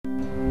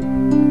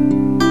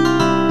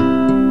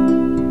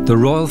The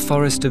Royal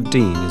Forest of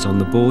Dean is on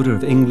the border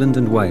of England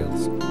and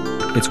Wales.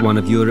 It's one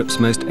of Europe's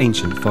most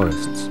ancient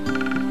forests.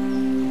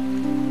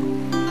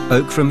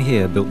 Oak from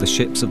here built the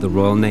ships of the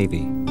Royal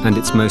Navy, and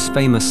its most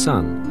famous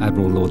son,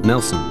 Admiral Lord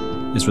Nelson,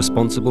 is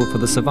responsible for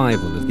the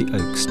survival of the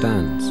oak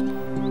stands.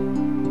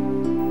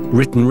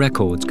 Written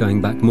records going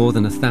back more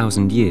than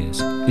 1,000 years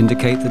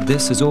indicate that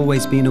this has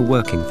always been a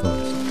working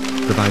forest,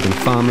 providing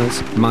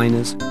farmers,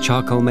 miners,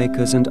 charcoal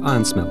makers and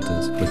iron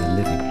smelters with a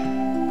living.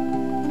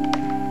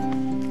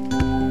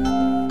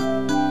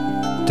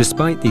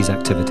 Despite these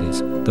activities,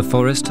 the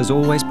forest has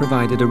always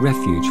provided a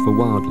refuge for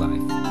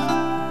wildlife.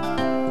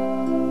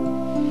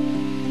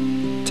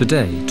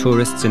 Today,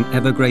 tourists in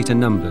ever greater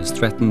numbers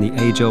threaten the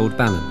age-old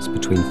balance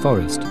between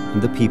forest and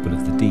the people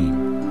of the Dean.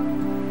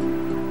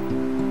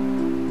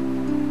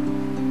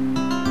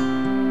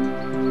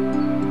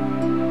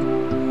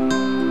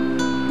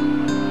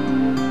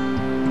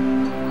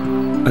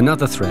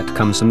 Another threat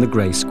comes from the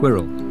grey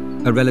squirrel,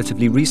 a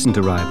relatively recent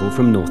arrival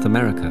from North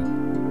America.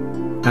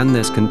 And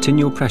there's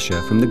continual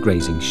pressure from the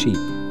grazing sheep.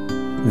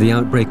 The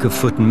outbreak of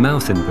foot and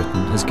mouth in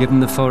Britain has given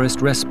the forest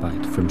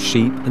respite from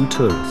sheep and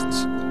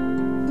tourists.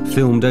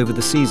 Filmed over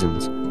the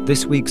seasons,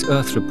 this week's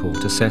Earth report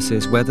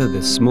assesses whether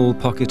this small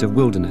pocket of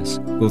wilderness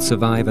will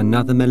survive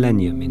another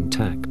millennium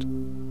intact.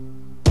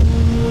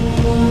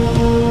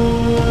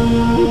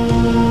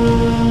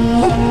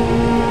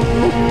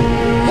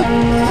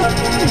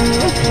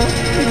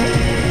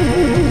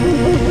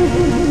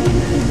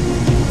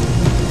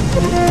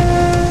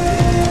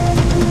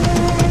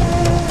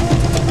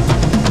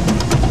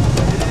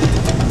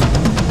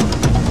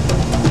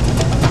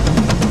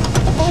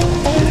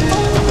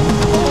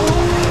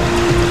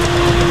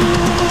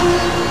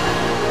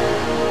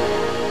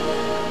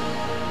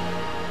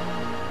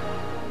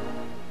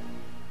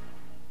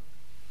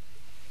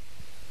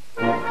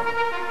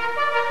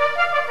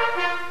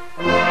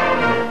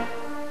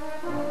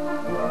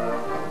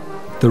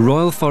 The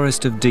Royal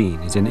Forest of Dean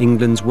is in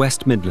England's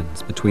West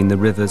Midlands between the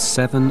rivers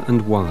Severn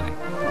and Wye.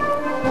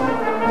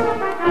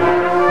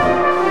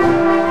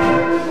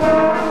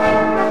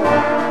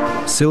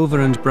 Silver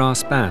and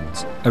brass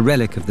bands, a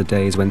relic of the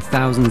days when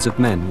thousands of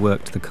men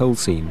worked the coal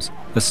seams,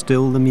 are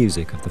still the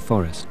music of the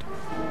forest.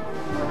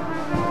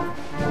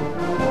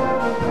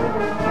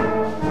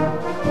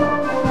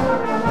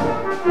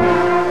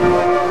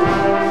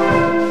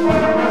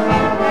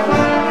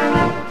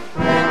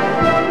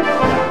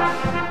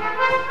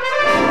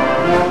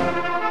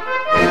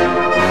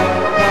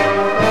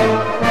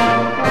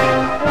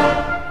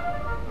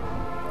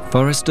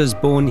 Foresters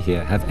born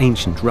here have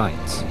ancient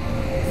rights.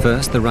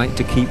 First, the right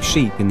to keep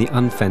sheep in the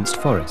unfenced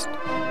forest.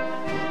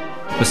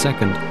 The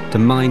second, to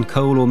mine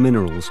coal or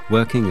minerals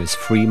working as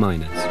free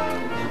miners.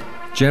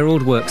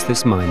 Gerald works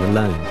this mine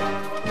alone,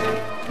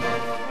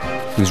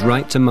 whose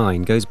right to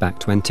mine goes back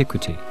to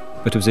antiquity,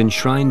 but was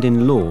enshrined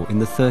in law in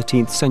the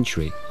 13th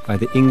century by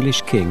the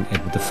English King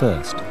Edward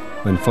I,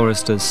 when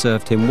foresters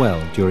served him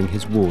well during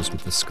his wars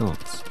with the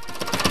Scots.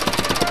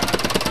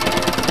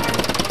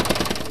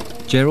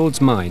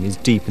 Gerald's mine is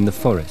deep in the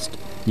forest,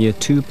 near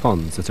two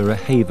ponds that are a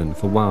haven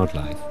for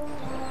wildlife.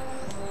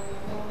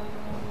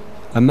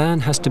 A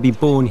man has to be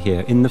born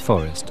here in the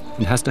forest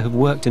and has to have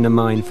worked in a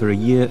mine for a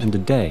year and a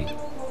day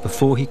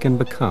before he can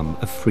become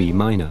a free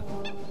miner.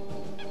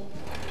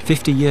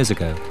 50 years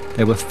ago,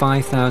 there were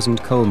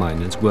 5,000 coal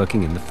miners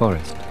working in the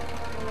forest.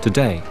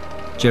 Today,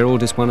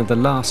 Gerald is one of the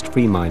last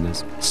free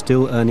miners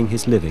still earning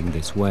his living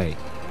this way.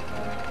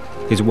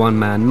 His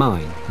one-man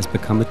mine has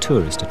become a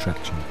tourist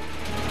attraction.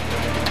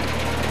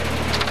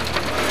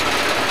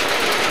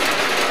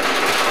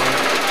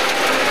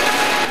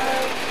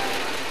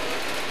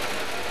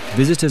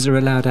 Visitors are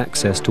allowed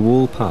access to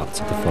all parts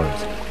of the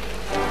forest.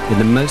 In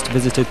the most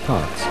visited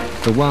parts,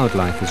 the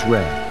wildlife is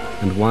rare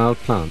and wild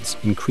plants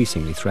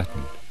increasingly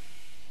threatened.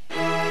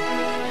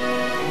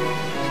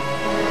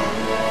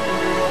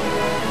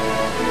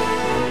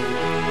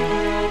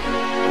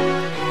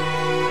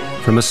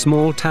 From a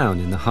small town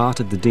in the heart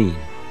of the Dean,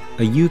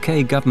 a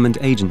UK government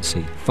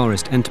agency,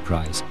 Forest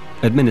Enterprise,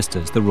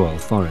 administers the Royal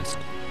Forest.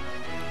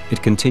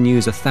 It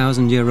continues a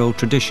 1,000-year-old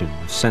tradition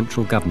of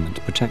central government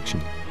protection.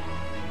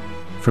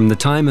 From the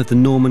time of the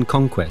Norman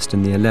conquest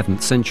in the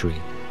 11th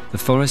century, the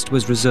forest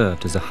was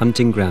reserved as a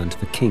hunting ground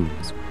for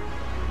kings,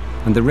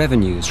 and the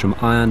revenues from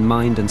iron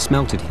mined and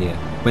smelted here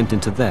went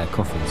into their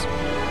coffers.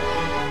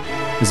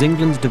 As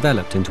England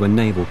developed into a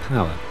naval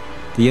power,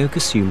 the oak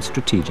assumed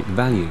strategic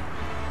value.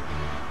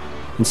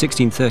 In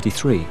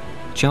 1633,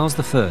 Charles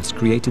I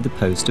created the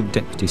post of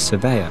Deputy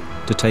Surveyor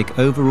to take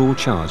overall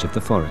charge of the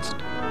forest.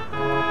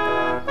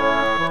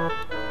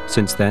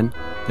 Since then,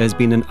 there's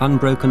been an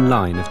unbroken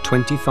line of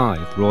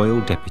 25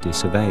 Royal Deputy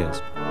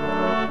Surveyors.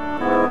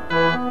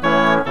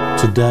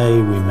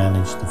 Today we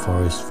manage the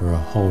forest for a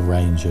whole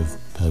range of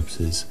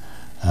purposes,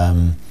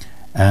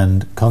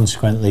 and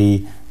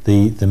consequently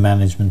the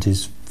management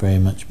is very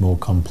much more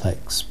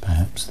complex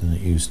perhaps than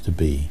it used to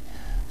be,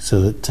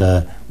 so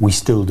that we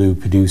still do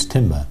produce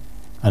timber,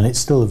 and it's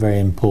still a very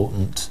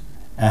important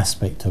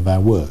aspect of our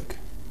work.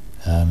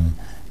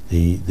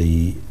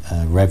 the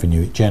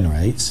revenue it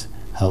generates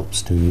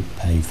helps to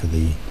pay for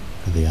the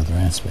other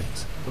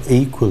aspects.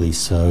 Equally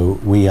so,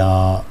 we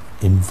are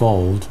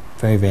involved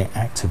very, very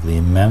actively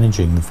in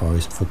managing the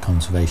forest for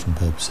conservation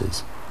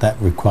purposes. That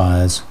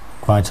requires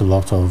quite a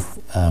lot of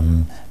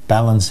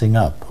balancing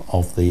up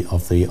of the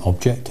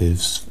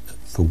objectives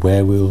for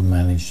where we will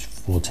manage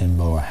for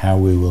timber or how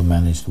we will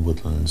manage the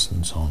woodlands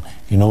and so on,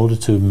 in order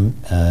to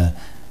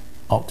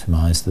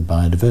optimise the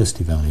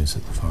biodiversity values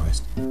of the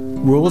forest.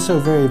 We're also a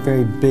very,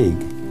 very big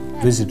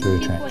visitor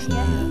attraction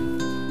here.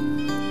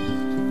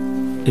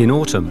 In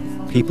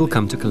autumn, people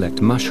come to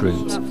collect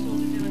mushrooms.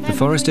 The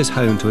forest is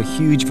home to a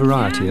huge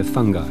variety of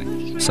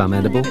fungi, some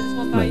edible,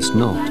 most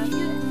not.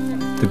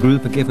 The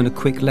group are given a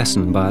quick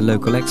lesson by a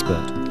local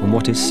expert on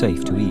what is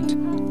safe to eat.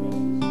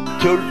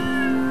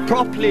 To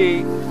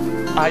properly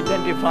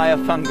identify a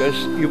fungus,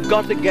 you've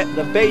got to get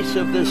the base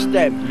of the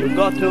stem. You've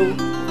got to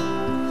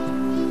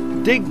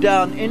dig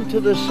down into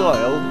the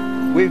soil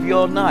with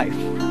your knife.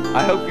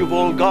 I hope you've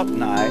all got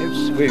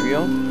knives with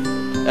you.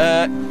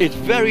 It's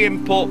very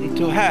important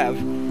to have.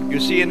 You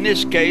see, in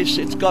this case,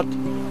 it's got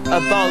a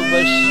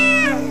bulbous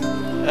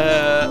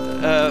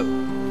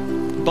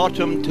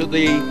bottom to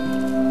the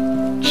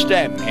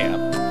stem here.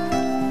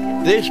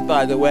 This,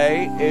 by the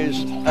way,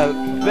 is a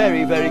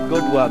very, very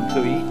good one to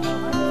eat,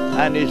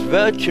 and is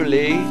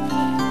virtually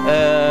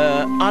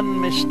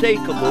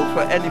unmistakable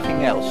for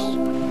anything else.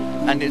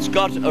 And it's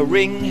got a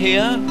ring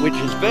here, which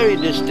is very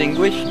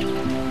distinguished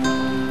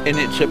in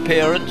its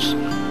appearance,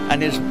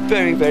 and is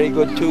very, very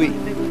good to eat.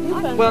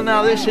 Well,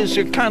 now this is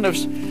a kind of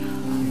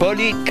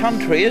bully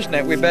country, isn't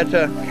it? We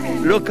better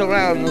look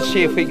around and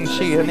see if we can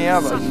see any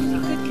others.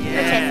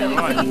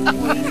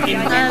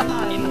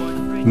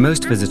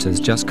 Most visitors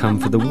just come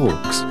for the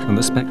walks and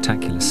the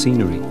spectacular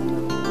scenery.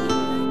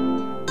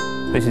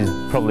 This is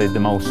probably the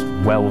most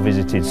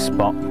well-visited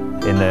spot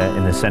in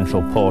the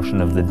central portion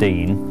of the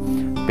Dean.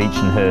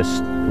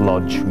 Beechenhurst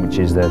Lodge, which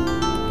is the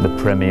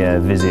premier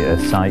visitor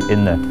site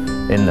in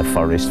the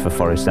forest for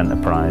Forest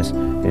Enterprise,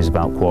 is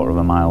about a quarter of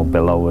a mile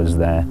below us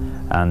there.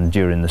 And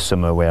during the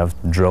summer we have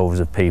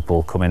droves of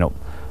people coming up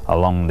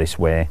along this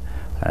way,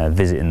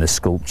 visiting the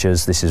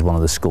sculptures. This is one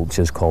of the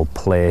sculptures called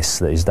Place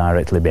that is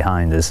directly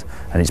behind us,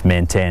 and it's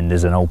maintained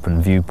as an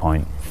open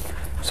viewpoint.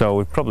 So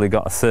we've probably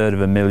got 1/3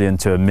 of a million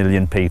to 1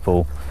 million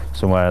people,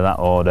 somewhere of that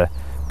order,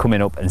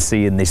 coming up and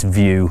seeing this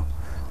view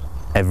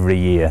every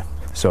year.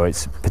 So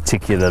it's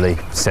particularly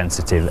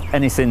sensitive.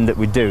 Anything that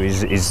we do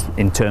is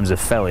in terms of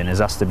felling,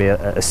 has to be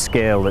a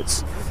scale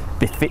that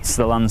befits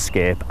the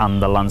landscape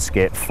and the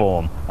landscape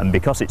form. And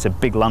because it's a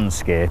big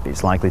landscape,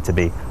 it's likely to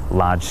be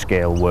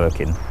large-scale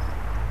working.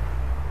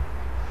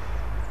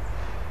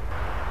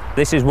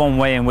 This is one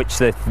way in which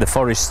the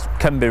forest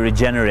can be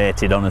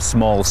regenerated on a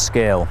small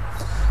scale.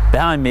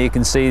 Behind me you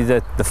can see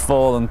the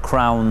fallen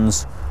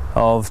crowns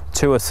of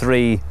 2 or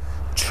 3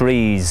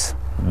 trees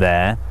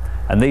there.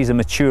 And these are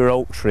mature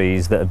oak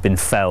trees that have been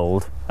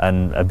felled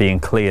and are being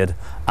cleared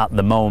at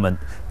the moment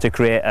to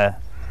create a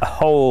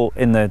hole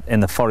in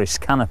the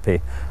forest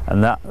canopy,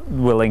 and that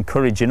will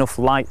encourage enough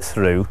light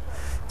through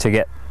to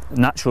get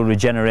natural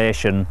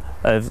regeneration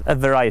of a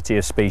variety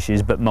of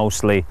species, but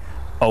mostly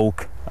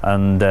oak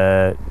and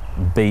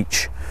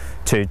beech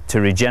to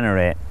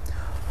regenerate.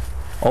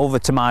 Over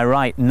to my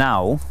right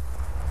now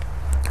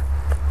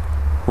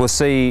we'll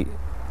see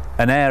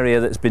an area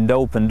that's been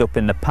opened up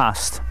in the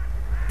past,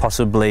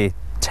 possibly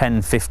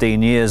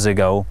 10-15 years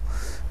ago.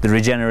 The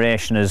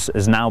regeneration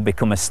has now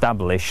become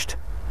established,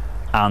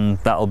 and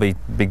that'll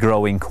be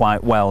growing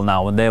quite well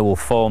now, and they will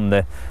form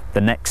the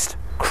next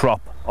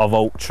crop of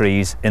oak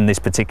trees in this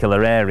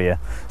particular area.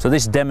 So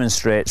this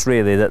demonstrates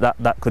really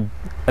that could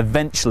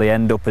eventually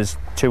end up as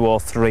 2 or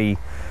 3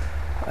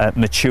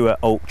 mature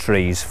oak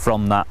trees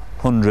from that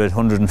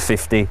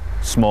 100-150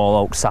 small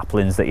oak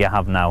saplings that you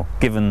have now,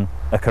 given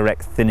a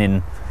correct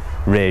thinning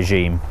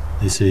regime.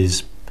 This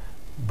is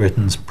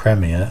Britain's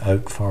premier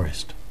oak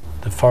forest.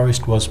 The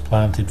forest was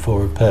planted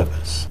for a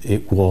purpose.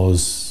 It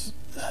was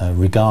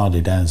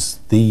regarded as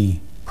the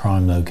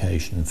prime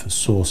location for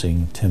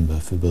sourcing timber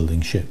for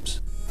building ships.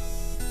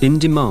 In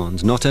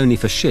demand not only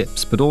for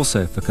ships but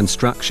also for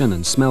construction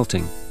and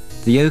smelting,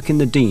 the oak in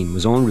the Dean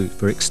was en route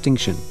for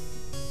extinction.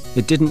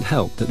 It didn't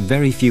help that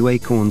very few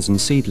acorns and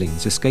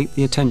seedlings escaped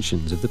the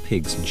attentions of the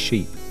pigs and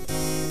sheep.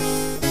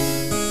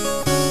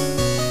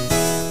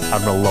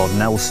 Admiral Lord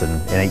Nelson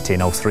in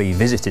 1803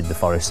 visited the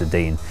Forest of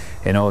Dean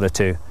in order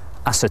to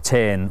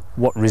ascertain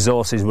what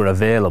resources were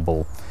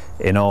available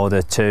in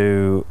order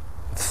to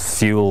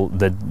fuel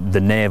the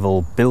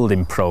naval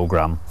building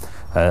programme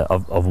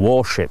of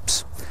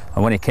warships.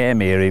 And when he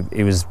came here,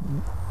 he was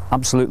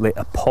absolutely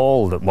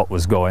appalled at what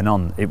was going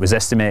on. It was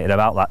estimated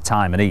about that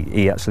time, and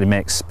he actually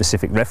makes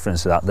specific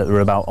reference to that there were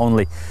about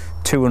only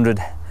 200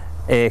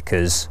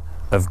 acres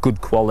of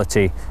good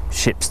quality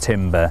ship's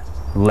timber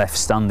left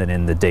standing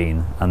in the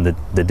Dean, and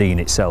the Dean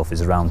itself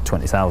is around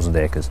 20,000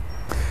 acres.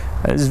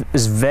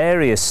 There's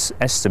various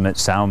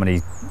estimates how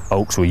many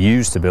oaks were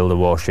used to build a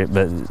warship,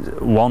 but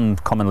one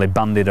commonly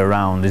bandied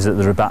around is that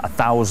there are about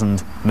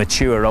 1,000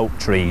 mature oak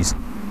trees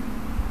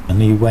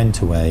And he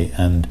went away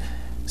and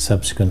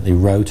subsequently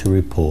wrote a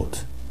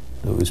report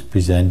that was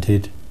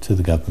presented to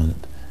the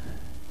government,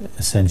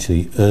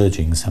 essentially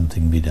urging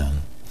something be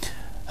done.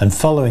 And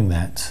following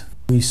that,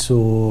 we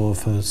saw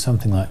for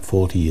something like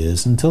 40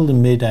 years, until the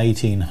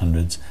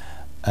mid-1800s,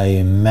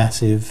 a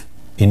massive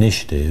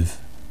initiative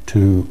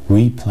to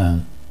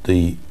replant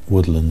the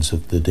woodlands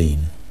of the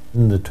Dean.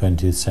 In the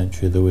 20th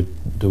century there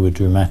were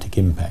dramatic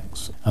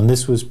impacts, and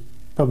this was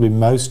probably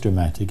most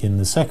dramatic in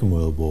the Second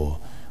World War,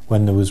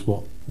 when there was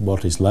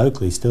what is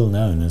locally still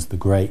known as the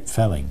Great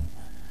Felling,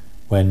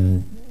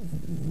 when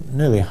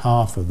nearly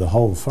half of the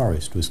whole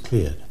forest was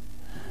cleared.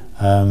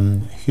 A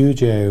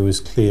huge area was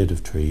cleared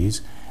of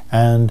trees,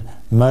 and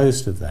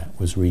most of that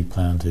was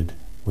replanted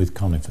with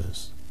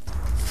conifers.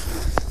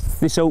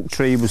 This oak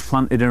tree was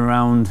planted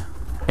around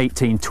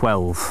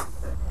 1812,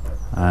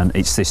 and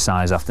it's this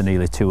size after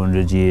nearly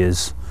 200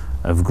 years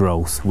of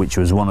growth, which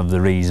was one of the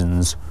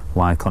reasons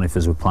why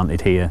conifers were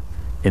planted here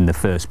in the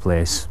first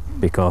place,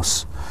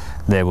 because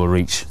they will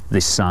reach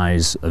this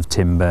size of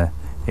timber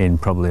in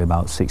probably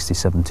about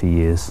 60-70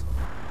 years.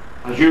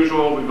 As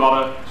usual, we've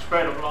got a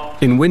spread of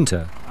lots. In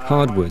winter,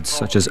 hardwoods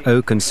such as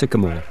oak and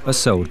sycamore are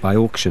sold by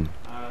auction.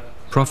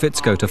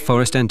 Profits go to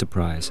Forest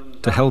Enterprise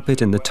to help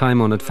it in the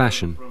time-honoured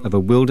fashion of a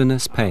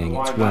wilderness paying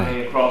its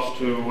way. Across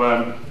to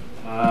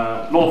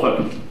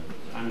Norfolk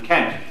and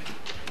Kent.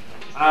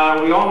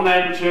 We're on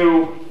then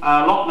to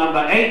lot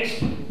number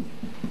 8.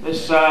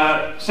 This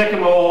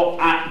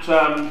sycamore at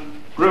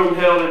Groom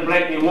Hill in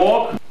Blakeney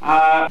Walk.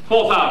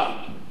 4,000.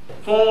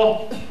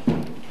 4,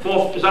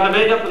 is that a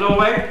bid up the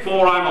doorway?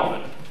 4 I'm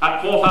offered.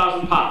 At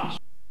 £4,000.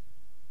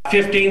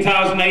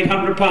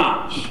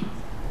 £15,800.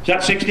 Is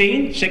that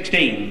 16?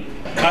 16.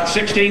 That's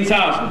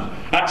 16,000.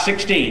 That's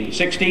 16.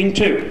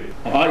 16,200.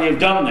 Well, you've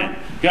done then.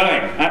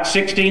 Going. That's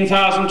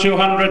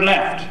 16,200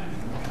 left.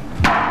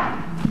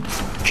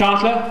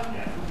 Chancellor?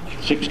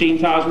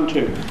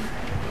 16,002.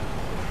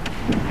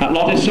 That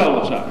lot is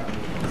sold, sir.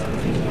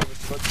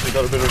 We've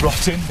got a bit of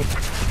rotting, but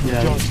the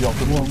majority of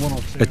them, one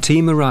or two. A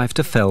team arrived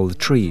to fell the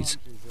trees,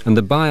 and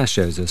the buyer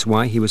shows us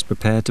why he was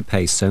prepared to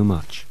pay so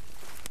much.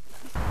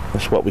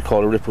 That's what we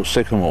call a ripple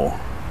sycamore.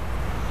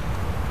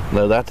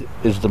 Now that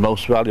is the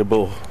most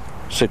valuable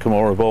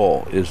sycamore of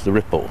all, is the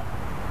ripple.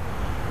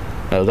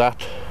 Now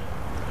that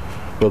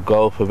will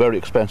go for very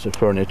expensive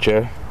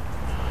furniture,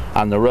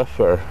 and the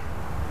rougher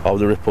of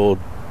the rippled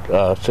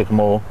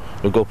sycamore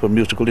will go for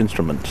musical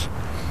instruments,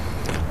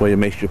 where you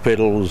make your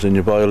fiddles and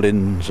your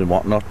violins and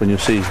whatnot. When you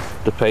see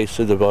the face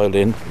of the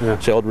violin,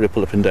 see all the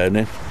ripple up and down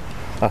it,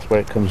 that's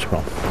where it comes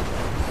from.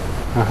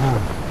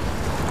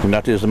 And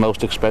that is the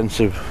most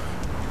expensive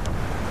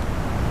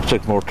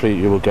sycamore tree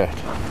you will get,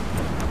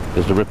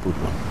 is the rippled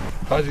one.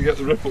 How do you get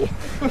the ripple?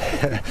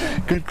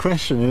 Good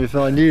question. If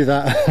I knew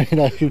that,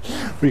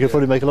 we could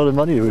probably make a lot of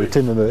money with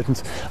timber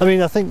merchants. I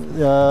mean, I think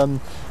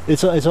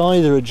it's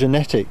either a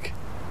genetic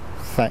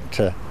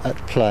factor at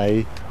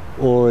play,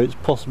 or it's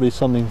possibly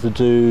something to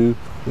do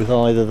with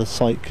either the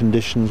site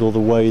conditions or the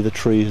way the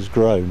tree has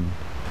grown.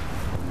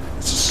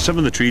 Some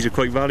of the trees are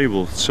quite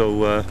valuable,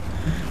 so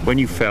when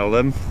you fell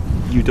them,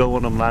 you don't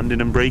want them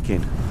landing and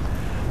breaking.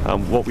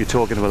 What we're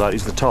talking about that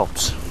is the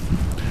tops,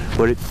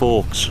 where it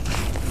forks.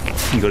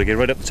 You've got to get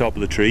right up the top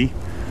of the tree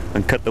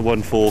and cut the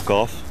one fork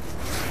off,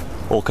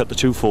 or cut the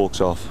 2 forks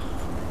off,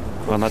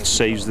 and that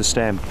saves the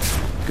stem,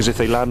 because if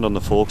they land on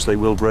the forks they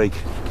will break.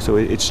 So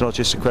it's not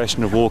just a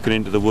question of walking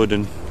into the wood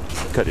and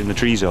cutting the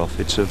trees off,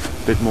 it's a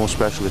bit more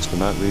specialist than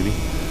that, really.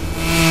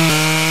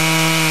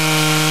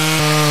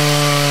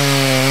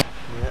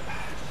 Yeah.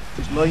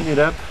 Just line it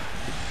up.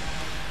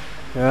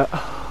 Yeah.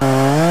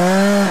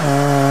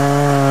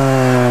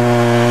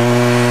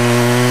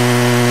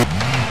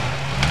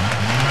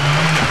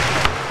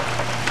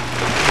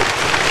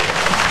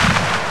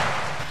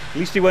 At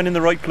least he went in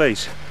the right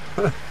place.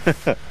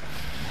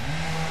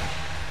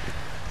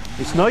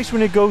 It's nice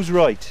when it goes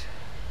right.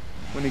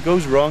 When it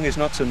goes wrong, it's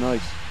not so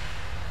nice.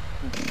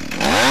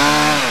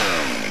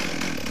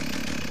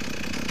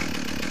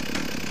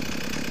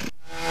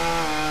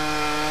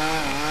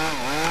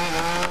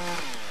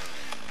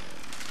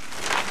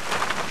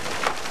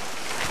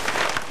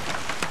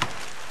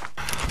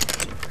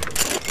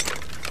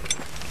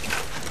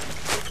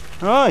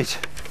 Right,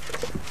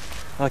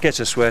 that gets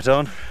a sweat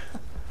on.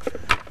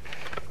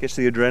 Gets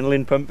the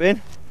adrenaline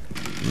pumping.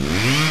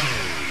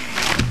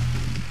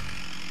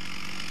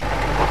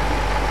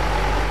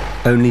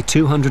 Only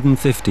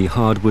 250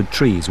 hardwood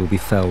trees will be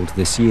felled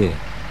this year.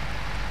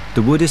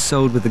 The wood is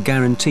sold with the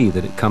guarantee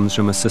that it comes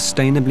from a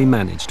sustainably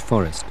managed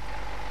forest.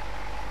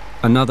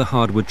 Another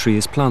hardwood tree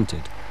is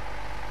planted,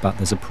 but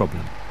there's a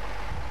problem.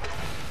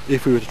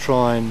 If we were to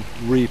try and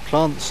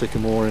replant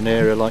sycamore in an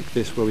area like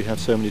this where we have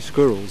so many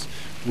squirrels,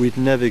 we'd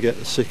never get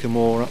the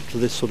sycamore up to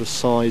this sort of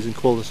size and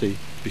quality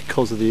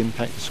because of the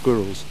impact of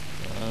squirrels.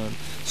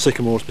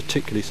 Sycamore is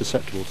particularly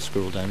susceptible to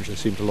squirrel damage, they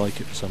seem to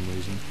like it for some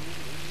reason.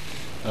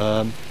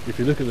 If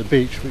you look at the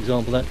beech, for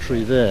example, that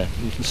tree there,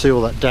 you can see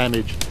all that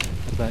damage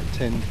at about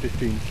 10 to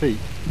 15 feet.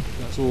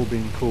 That's all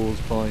been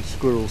caused by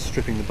squirrels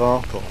stripping the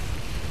bark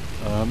off.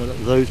 And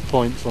at those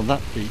points on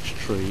that beech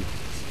tree,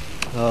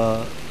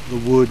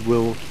 the wood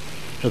will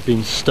have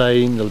been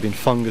stained, there'll have been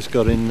fungus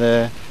got in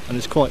there, and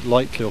it's quite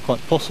likely or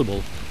quite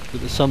possible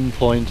that at some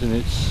point in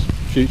its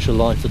future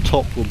life the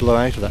top will blow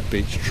out of that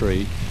beech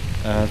tree,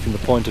 and from the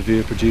point of view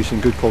of producing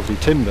good quality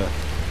timber,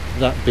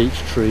 that beech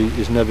tree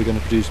is never going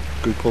to produce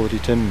good quality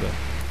timber.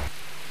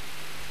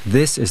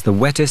 This is the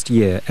wettest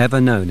year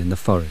ever known in the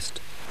forest,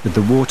 with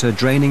the water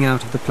draining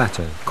out of the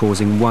plateau,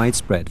 causing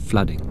widespread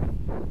flooding.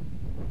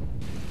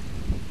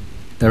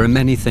 There are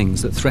many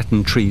things that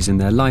threaten trees in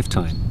their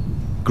lifetime.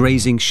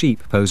 Grazing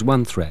sheep pose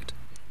one threat,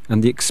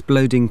 and the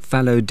exploding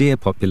fallow deer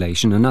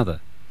population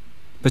another.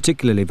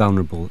 Particularly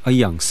vulnerable are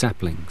young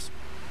saplings.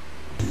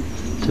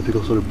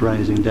 Typical sort of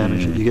browsing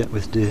damage that you get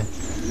with deer.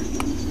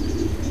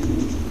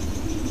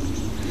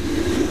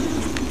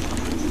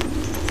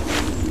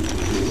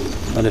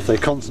 And if they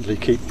constantly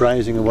keep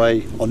browsing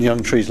away on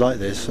young trees like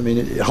this, I mean,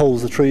 it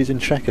holds the trees in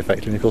check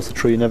effectively, and of course the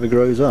tree never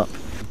grows up.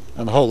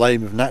 And the whole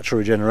aim of natural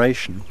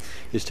regeneration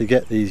is to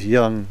get these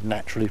young,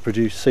 naturally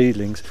produced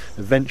seedlings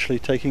eventually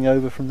taking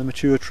over from the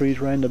mature trees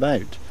round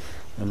about.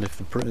 And if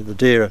the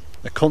deer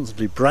are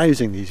constantly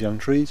browsing these young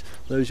trees,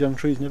 those young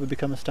trees never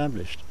become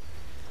established.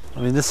 I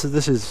mean, this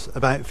is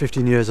about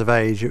 15 years of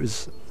age. It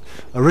was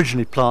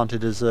originally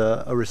planted as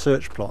a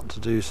research plot to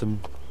do some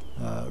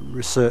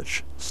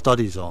research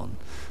studies on.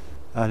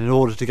 And in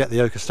order to get the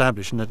oak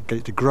established and get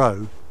it to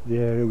grow, the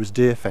area was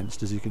deer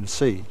fenced, as you can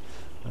see.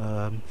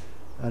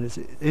 And it's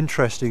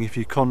interesting if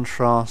you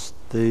contrast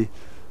the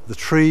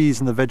trees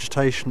and the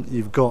vegetation that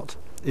you've got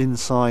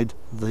inside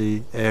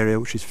the area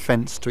which is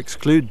fenced to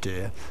exclude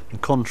deer,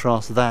 and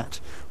contrast that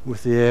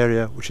with the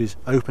area which is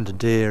open to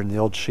deer and the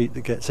odd sheep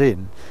that gets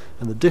in,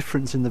 and the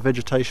difference in the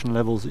vegetation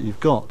levels that you've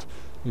got.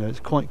 You know, it's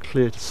quite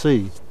clear to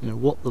see, you know,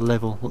 what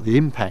the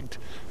impact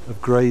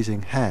of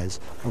grazing has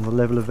on the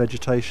level of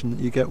vegetation that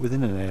you get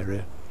within an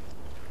area.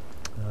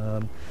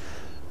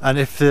 And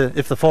if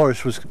the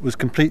forest was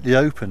completely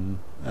open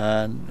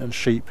and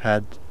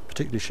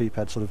particularly sheep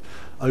had sort of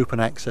open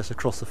access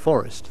across the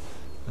forest,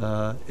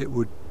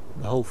 the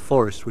whole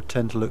forest would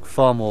tend to look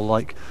far more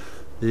like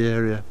the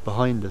area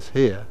behind us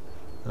here,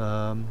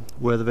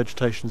 where the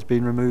vegetation's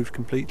been removed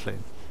completely.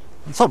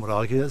 And some would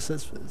argue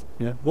that's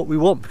you know, what we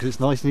want, because it's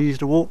nice and easy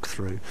to walk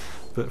through.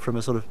 But from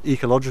a sort of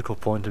ecological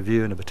point of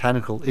view and a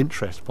botanical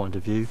interest point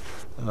of view,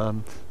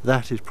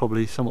 that is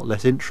probably somewhat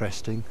less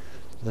interesting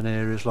than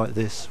areas like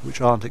this, which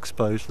aren't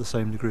exposed to the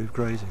same degree of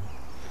grazing.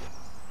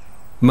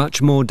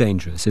 Much more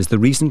dangerous is the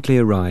recently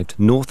arrived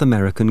North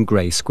American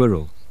grey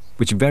squirrel,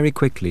 which very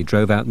quickly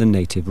drove out the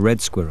native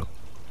red squirrel.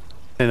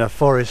 In a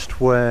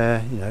forest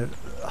where, you know,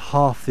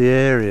 half the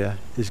area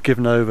is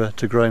given over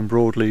to growing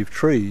broadleaf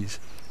trees,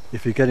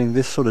 if you're getting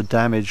this sort of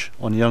damage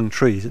on young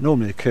trees, it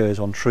normally occurs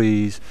on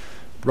trees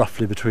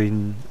roughly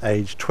between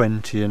age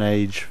 20 and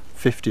age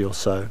 50 or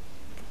so.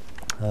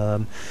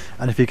 And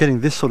if you're getting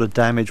this sort of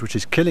damage which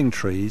is killing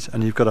trees,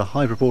 and you've got a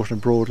high proportion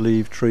of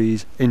broadleaf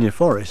trees in your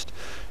forest,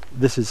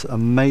 this is a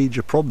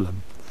major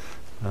problem.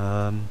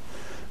 And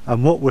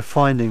what we're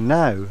finding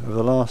now over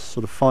the last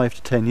sort of 5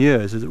 to 10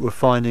 years is that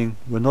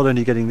we're not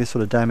only getting this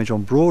sort of damage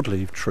on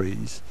broadleaf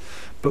trees,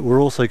 but we're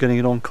also getting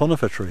it on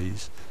conifer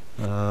trees.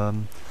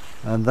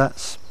 And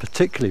that's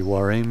particularly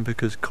worrying,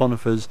 because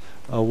conifers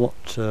are what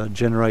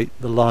generate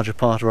the larger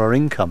part of our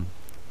income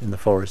in the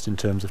forest in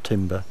terms of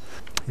timber.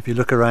 If you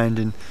look around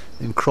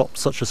in crops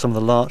such as some of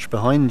the larch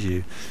behind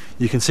you,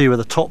 you can see where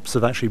the tops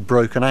have actually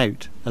broken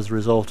out as a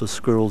result of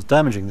squirrels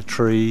damaging the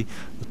tree,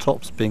 the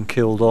tops being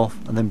killed off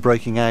and then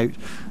breaking out.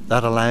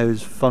 That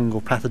allows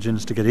fungal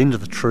pathogens to get into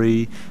the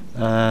tree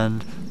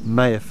and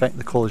may affect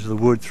the quality of the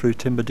wood through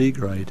timber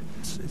degrade.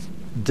 It's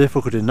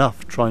difficult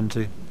enough trying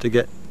to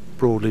get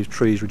broadleaf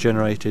trees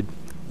regenerated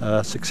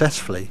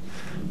successfully.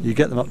 You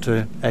get them up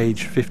to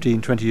age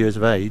 15, 20 years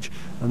of age,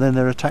 and then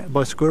they're attacked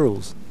by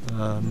squirrels.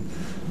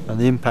 And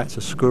the impacts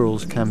of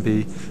squirrels can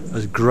be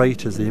as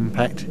great as the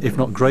impact, if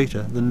not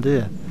greater, than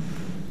deer.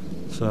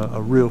 So a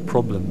real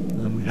problem,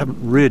 and we haven't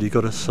really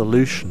got a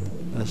solution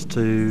as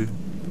to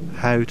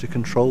how to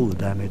control the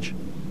damage.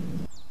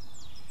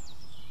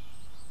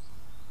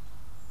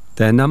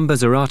 Their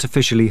numbers are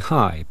artificially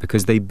high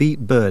because they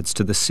beat birds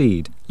to the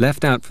seed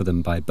left out for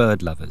them by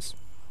bird lovers.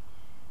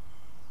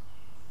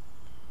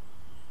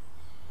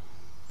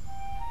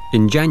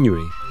 In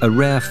January, a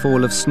rare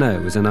fall of snow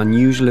is an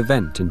unusual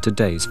event in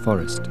today's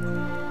forest.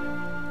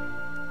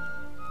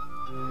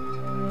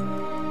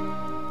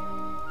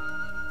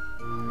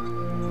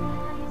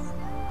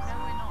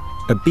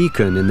 A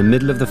beacon in the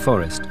middle of the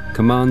forest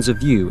commands a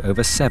view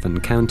over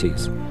 7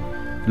 counties.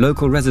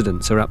 Local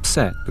residents are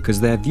upset because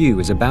their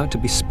view is about to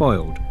be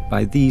spoiled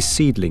by these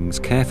seedlings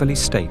carefully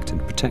staked and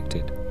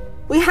protected.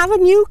 We have a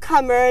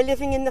newcomer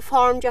living in the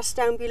farm just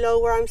down below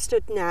where I'm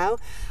stood now,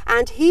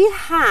 and he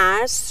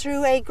has,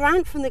 through a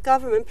grant from the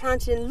government,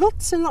 planted in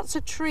lots and lots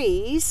of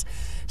trees,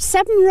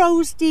 7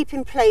 rows deep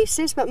in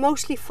places, but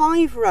mostly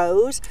 5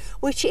 rows,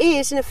 which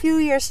is in a few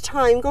years'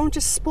 time going to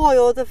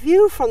spoil the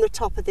view from the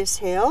top of this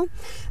hill.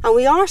 And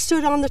we are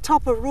stood on the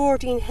top of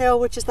Roardine Hill,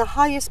 which is the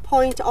highest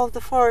point of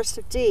the Forest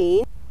of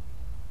Dean.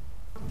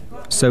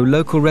 So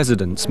local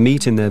residents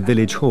meet in their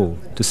village hall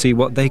to see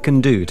what they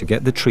can do to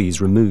get the trees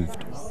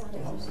removed.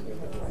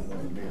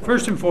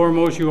 First and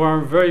foremost, you are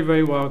very,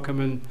 very welcome,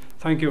 and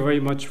thank you very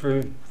much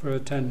for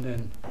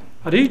attending.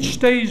 At each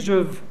stage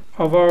of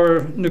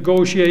our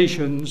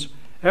negotiations,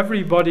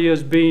 everybody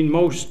has been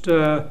most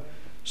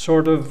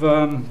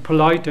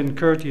polite and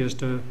courteous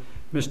to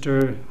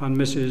Mr. and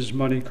Mrs.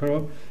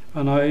 Monaco,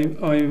 and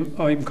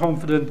I'm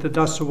confident that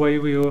that's the way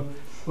we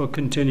will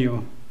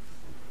continue.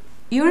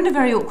 You're in a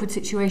very awkward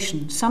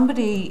situation.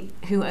 Somebody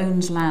who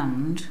owns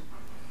land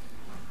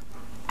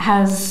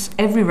has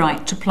every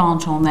right to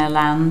plant on their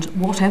land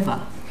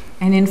whatever.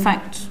 And in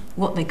fact,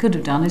 what they could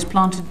have done is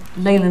planted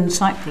Leyland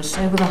cypress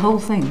over the whole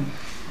thing.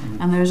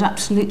 And there is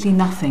absolutely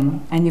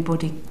nothing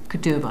anybody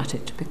could do about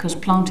it, because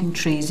planting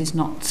trees is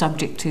not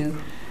subject to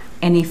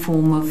any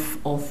form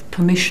of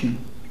permission.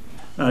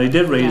 He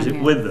did raise it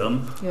with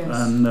them, yes.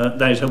 And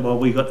they said, well,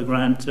 we got the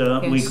grant,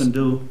 yes. We can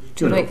do...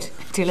 Too late.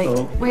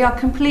 So we are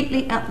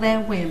completely at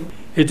their whim.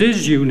 It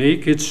is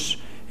unique, it's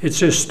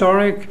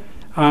historic,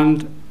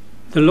 and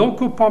the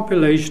local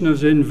population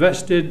has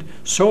invested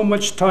so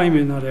much time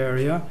in that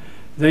area.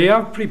 They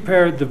have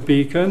prepared the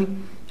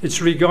beacon.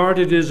 It's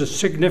regarded as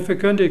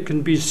significant. It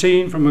can be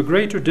seen from a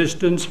greater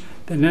distance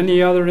than any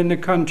other in the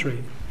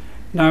country.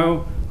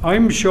 Now,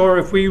 I'm sure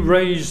if we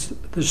raise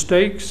the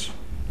stakes,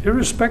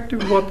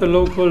 irrespective of what the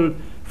local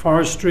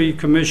forestry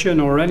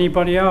commission or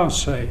anybody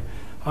else say,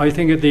 I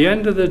think at the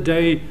end of the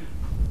day,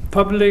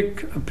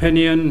 public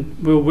opinion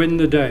will win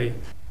the day.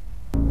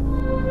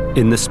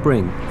 In the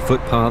spring,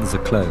 footpaths are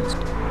closed.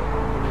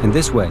 In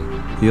this way,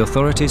 the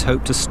authorities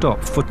hope to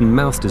stop foot and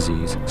mouth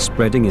disease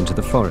spreading into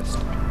the forest.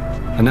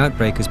 An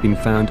outbreak has been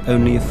found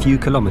only a few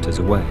kilometers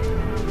away.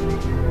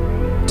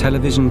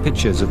 Television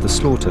pictures of the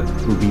slaughter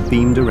will be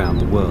beamed around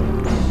the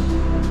world.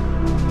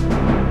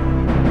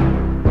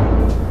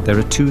 There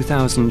are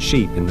 2,000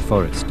 sheep in the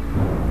forest,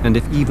 and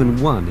if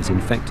even one is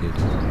infected,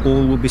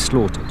 all will be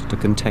slaughtered to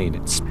contain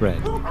its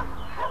spread.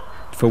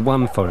 For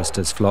one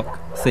forester's flock,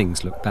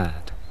 things look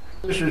bad.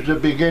 This is the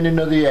beginning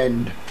of the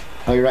end,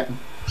 I reckon.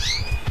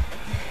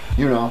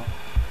 You know.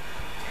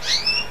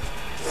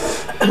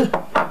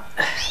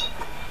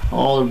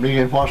 All the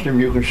big watching,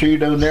 you can see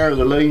down there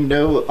the line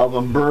now of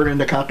them burning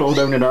the cattle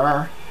down in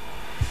there.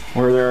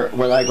 Where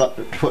I got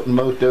the foot and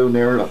mouth down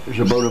there, it's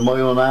about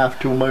 1.5 miles,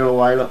 2 miles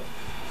wide up.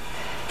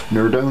 And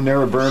they're down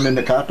there burning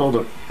the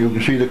cattle. You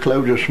can see the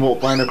clouds of smoke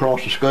going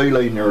across the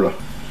skyline there.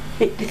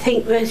 You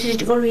think this is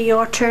going to be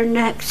your turn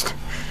next?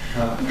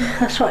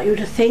 That's what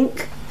you'd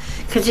think.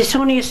 Because it's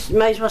only,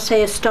 might as well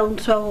say, a stone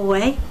throw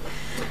away.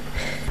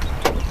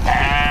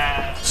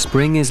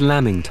 Spring is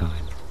lambing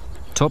time.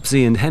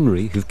 Topsy and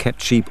Henry, who've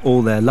kept sheep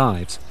all their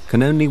lives,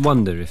 can only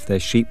wonder if their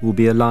sheep will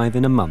be alive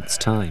in a month's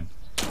time.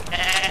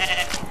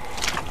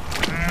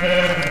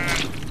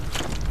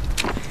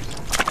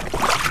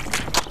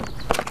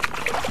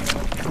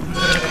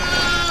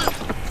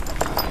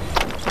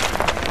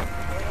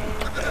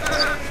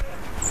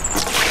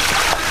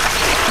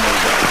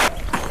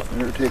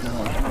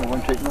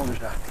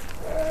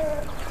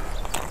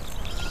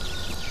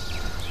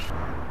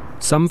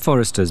 Some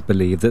foresters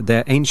believe that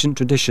their ancient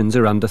traditions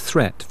are under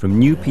threat from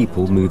new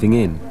people moving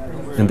in,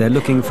 and they're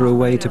looking for a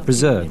way to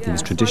preserve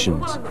these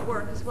traditions.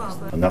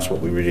 And that's what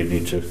we really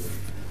need to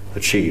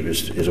achieve,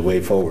 is a way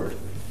forward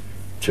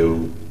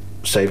to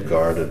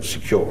safeguard and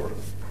secure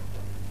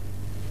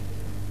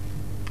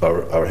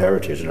our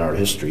heritage and our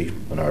history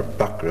and our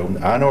background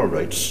and our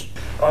rights.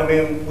 I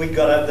mean, we've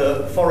got to have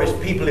the forest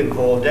people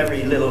involved,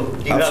 every little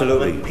development.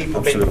 Absolutely.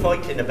 People been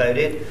fighting about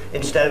it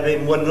instead of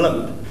in one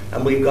lump.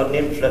 And we've got an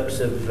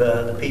influx of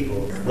the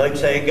people. Like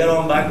saying, get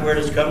on back where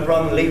it's come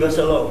from and leave us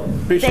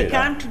alone. They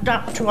can't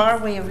adapt to our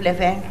way of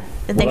living,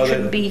 and they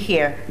shouldn't be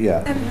here.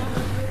 Yeah.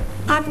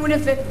 I'm one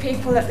of the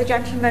people that the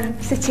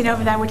gentleman sitting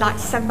over there would like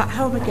to send back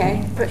home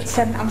again, but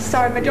I'm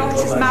sorry, my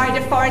daughter's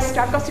married a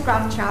forester, I've got a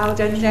grandchild,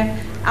 and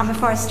I'm a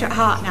forester at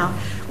heart now.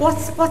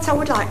 What I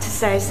would like to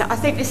say is that I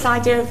think this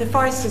idea of the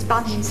foresters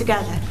banding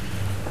together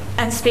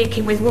and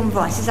speaking with one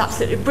voice is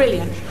absolutely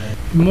brilliant.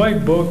 In my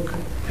book,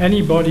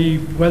 anybody,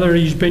 whether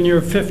he's been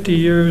here 50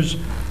 years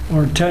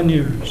or 10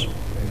 years,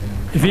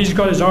 if he's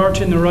got his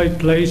heart in the right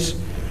place,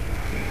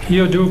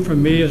 he'll do for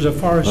me as a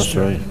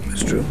forester. That's right,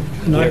 that's true.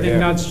 And I think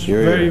that's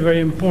very,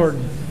 very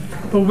important.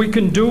 But we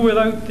can do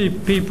without the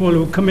people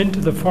who come into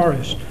the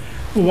forest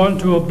who want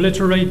to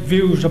obliterate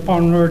views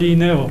upon Roardine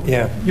Hill.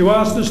 Yeah. You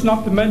asked us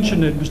not to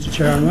mention it, Mr.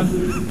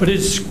 Chairman, but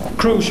it's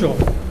crucial.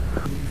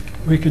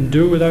 We can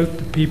do without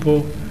the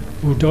people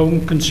who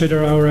don't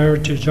consider our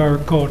heritage, our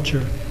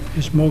culture,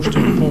 is most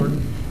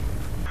important.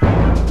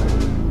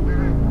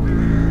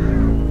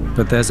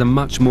 But there's a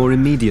much more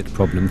immediate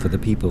problem for the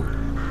people.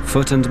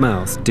 Foot and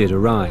mouth did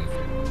arrive.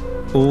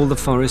 All the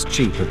forest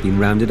sheep have been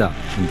rounded up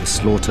and the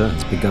slaughter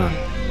has begun.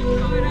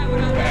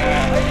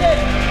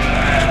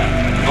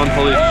 On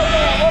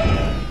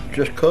police.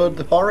 Just culled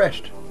the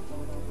forest.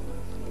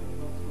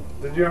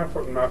 Did you have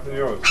foot and mouth in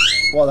yours?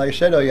 Well, they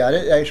said I had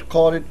it. They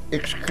called it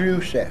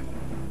exclusive,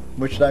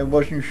 which I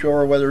wasn't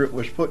sure whether it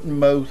was foot and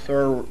mouth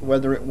or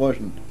whether it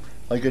wasn't.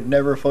 I could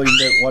never find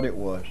out what it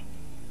was.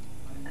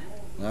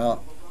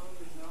 Now,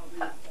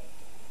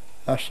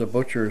 that's the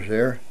butchers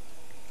there.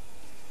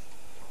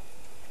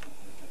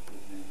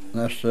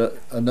 That's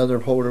another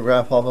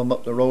photograph of them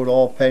up the road,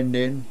 all penned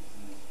in,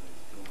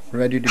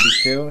 ready to be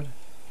killed.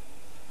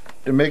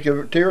 To make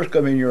your tears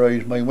come in your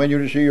eyes, mate, when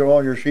you see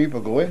all your sheep are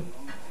going.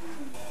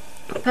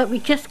 But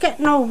we're just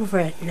getting over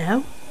it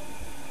now.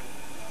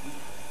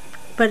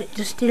 But it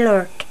just still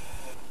hurt.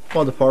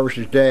 Well, the forest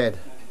is dead.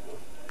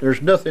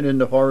 There's nothing in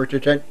the forest.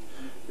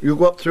 You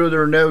go up through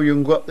there now, you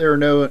can go up there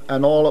now,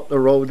 and all up the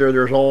road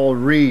there's all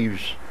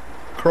reeves,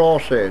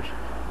 crossheads,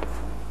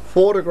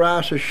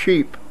 photographs of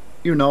sheep,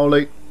 you know,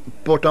 like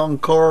put on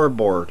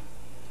cardboard,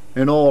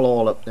 and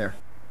all up there.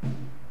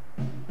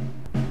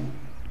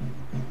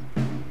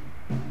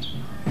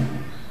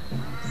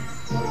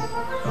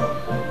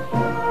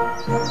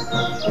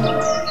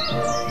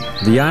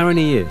 The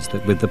irony is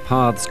that with the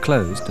paths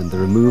closed and the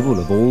removal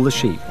of all the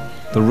sheep,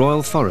 the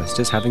Royal Forest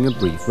is having a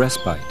brief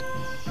respite.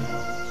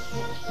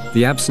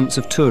 The absence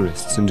of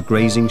tourists and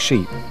grazing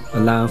sheep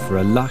allow for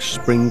a lush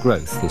spring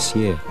growth this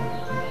year.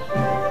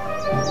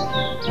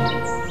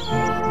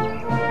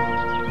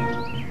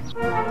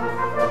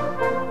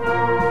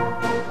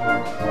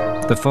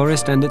 The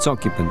forest and its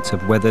occupants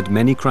have weathered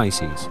many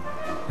crises,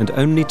 and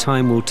only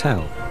time will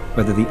tell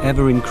whether the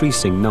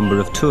ever-increasing number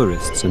of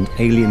tourists and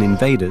alien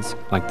invaders,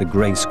 like the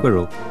grey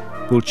squirrel,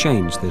 will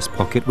change this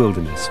pocket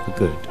wilderness for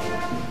good.